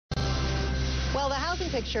Well, the housing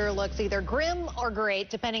picture looks either grim or great,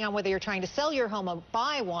 depending on whether you're trying to sell your home or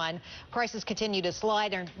buy one. Prices continue to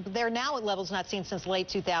slide, and they're now at levels not seen since late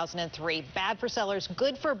 2003. Bad for sellers,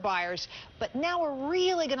 good for buyers. But now we're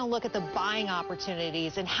really going to look at the buying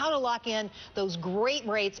opportunities and how to lock in those great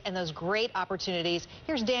rates and those great opportunities.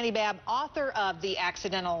 Here's Dani Babb, author of The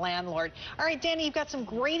Accidental Landlord. All right, Dani, you've got some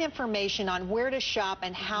great information on where to shop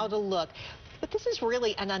and how to look. But this is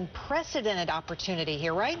really an unprecedented opportunity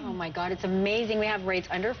here, right? Oh my God, it's amazing. We have rates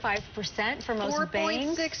under 5% for most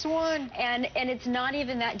banks. 4.61. And it's not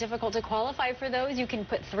even that difficult to qualify for those. You can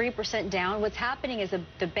put 3% down. What's happening is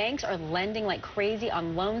the banks are lending like crazy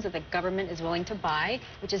on loans that the government is willing to buy,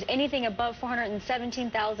 which is anything above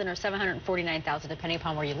 $417,000 or $749,000, depending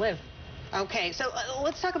upon where you live. Okay, so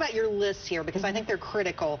let's talk about your lists here, because I think they're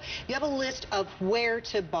critical. You have a list of where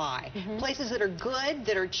to buy. Places that are good,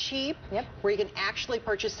 that are cheap, where you can actually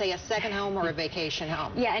purchase, say, a second home or a vacation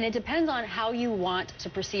home. Yeah, and it depends on how you want to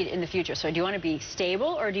proceed in the future. So do you want to be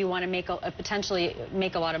stable, or do you want to make potentially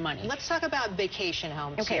make a lot of money? Let's talk about vacation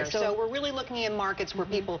homes here. So we're really looking at markets where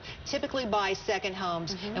people typically buy second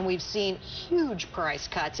homes, and we've seen huge price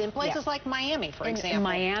cuts in places like Miami, for example.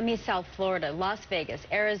 Miami, South Florida, Las Vegas,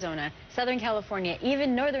 Arizona, Southern California,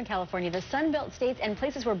 even Northern California, the Sun Belt states and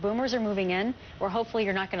places where boomers are moving in, where hopefully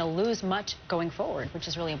you're not going to lose much going forward, which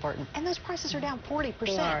is really important. And those prices are down 40%.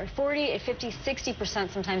 They are 40, 50,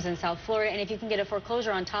 60% sometimes in South Florida. And if you can get a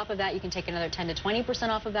foreclosure on top of that, you can take another 10 to 20%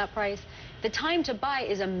 off of that price. The time to buy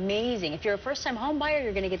is amazing. If you're a first-time home buyer,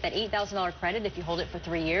 you're going to get that $8,000 credit if you hold it for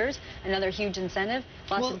 3 years. Another huge incentive.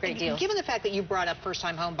 Lots of great deals. Given the fact that you brought up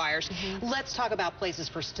first-time home buyers, let's talk about places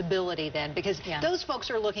for stability then, because those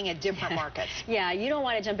folks are looking at different markets. Yeah, you don't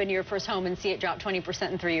want to jump into your first home and see it drop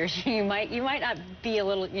 20% in 3 years. You might not be a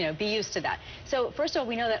little, be used to that. So first of all,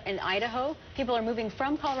 we know that in Idaho, people are moving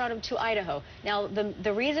from Colorado to Idaho. Now,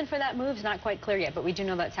 the reason for that move is not quite clear yet, but we do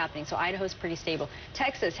know that's happening. So Idaho is pretty stable.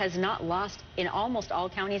 Texas has not lost in almost all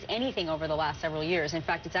counties anything over the last several years. In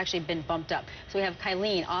fact, it's actually been bumped up. So we have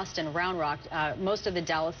Kylene, Austin, Round Rock, most of the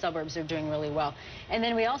Dallas suburbs are doing really well. And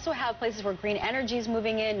then we also have places where green energy is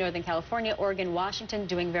moving in, Northern California, Oregon, Washington,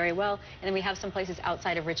 doing very well. And then we have some places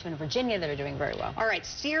outside of Richmond, Virginia that are doing very well. All right,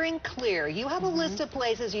 steering clear. You have a list of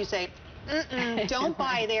places you say, don't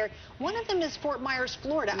buy there. One of them is Fort Myers,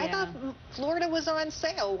 Florida. I thought Florida was on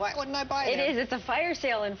sale. Why wouldn't I buy there? It is. It's a fire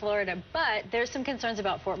sale in Florida, but there's some concerns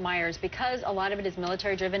about Fort Myers because a lot of it is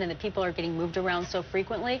military driven and the people are getting moved around so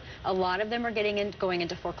frequently. A lot of them are going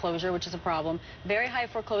into foreclosure, which is a problem. Very high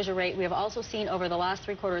foreclosure rate. We have also seen over the last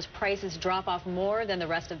 3 quarters prices drop off more than the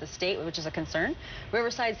rest of the state, which is a concern.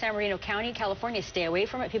 Riverside, San Marino County, California, stay away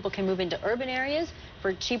from it. People can move into urban areas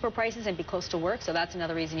for cheaper prices and be close to work, so that's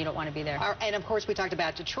another reason you don't want to be there. And of course, we talked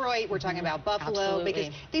about Detroit, we're talking about Buffalo, because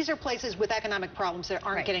these are places with economic problems that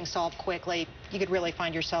aren't getting solved quickly. You could really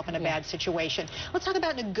find yourself in a bad situation. Let's talk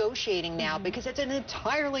about negotiating now, because it's an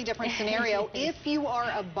entirely different scenario. If you are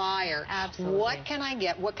a buyer, what can I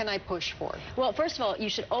get? What can I push for? Well, first of all, you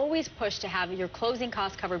should always push to have your closing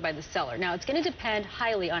costs covered by the seller. Now, it's going to depend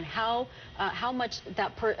highly on how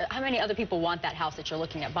many other people want that house that you're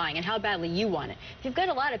looking at buying and how badly you want it. If you've got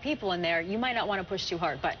a lot of people in there, you might not want to push too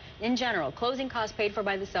hard, but in general, closing costs paid for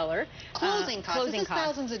by the seller. Closing costs. This is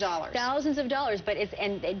thousands of dollars. Thousands of dollars, but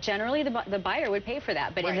generally the buyer would pay for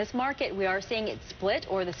that. But in this market, we are seeing it split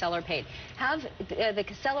or the seller paid. Have the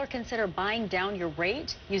seller consider buying down your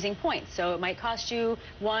rate using points. So it might cost you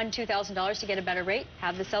 $1,000, $2,000 to get a better rate.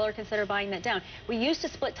 Have the seller consider buying that down. We used to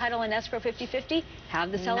split title and escrow 50-50.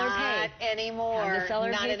 Have the seller pay. Not anymore. Have the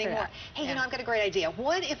seller Not pay anymore. For that. Hey, you know, I've got a great idea.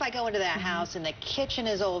 What if I go into that house and the kitchen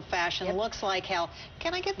is old-fashioned, looks like hell?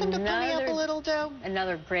 Can I get them to pony up a little dough?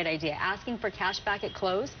 Another great idea. Asking for cash back at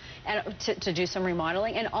close and to do some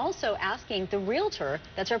remodeling, and also asking the realtor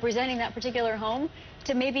that's representing that particular home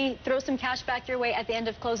to maybe throw some cash back your way at the end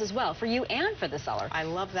of close as well, for you and for the seller. I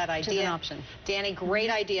love that idea. Which is an option. Dani, great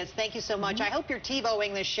ideas. Thank you so much. I hope you're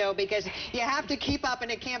TiVoing this show, because you have to keep up and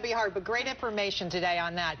it can be hard, but great information today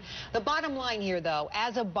on that. The bottom line here, though,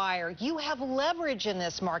 as a buyer, you have leverage in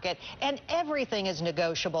this market and everything is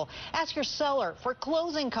negotiable. Ask your seller for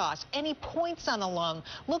closing costs, any points on the loan.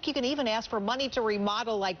 Look, you can even ask for money to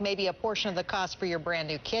remodel, like maybe a portion of the cost for your brand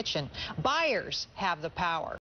new kitchen. Buyers have the power.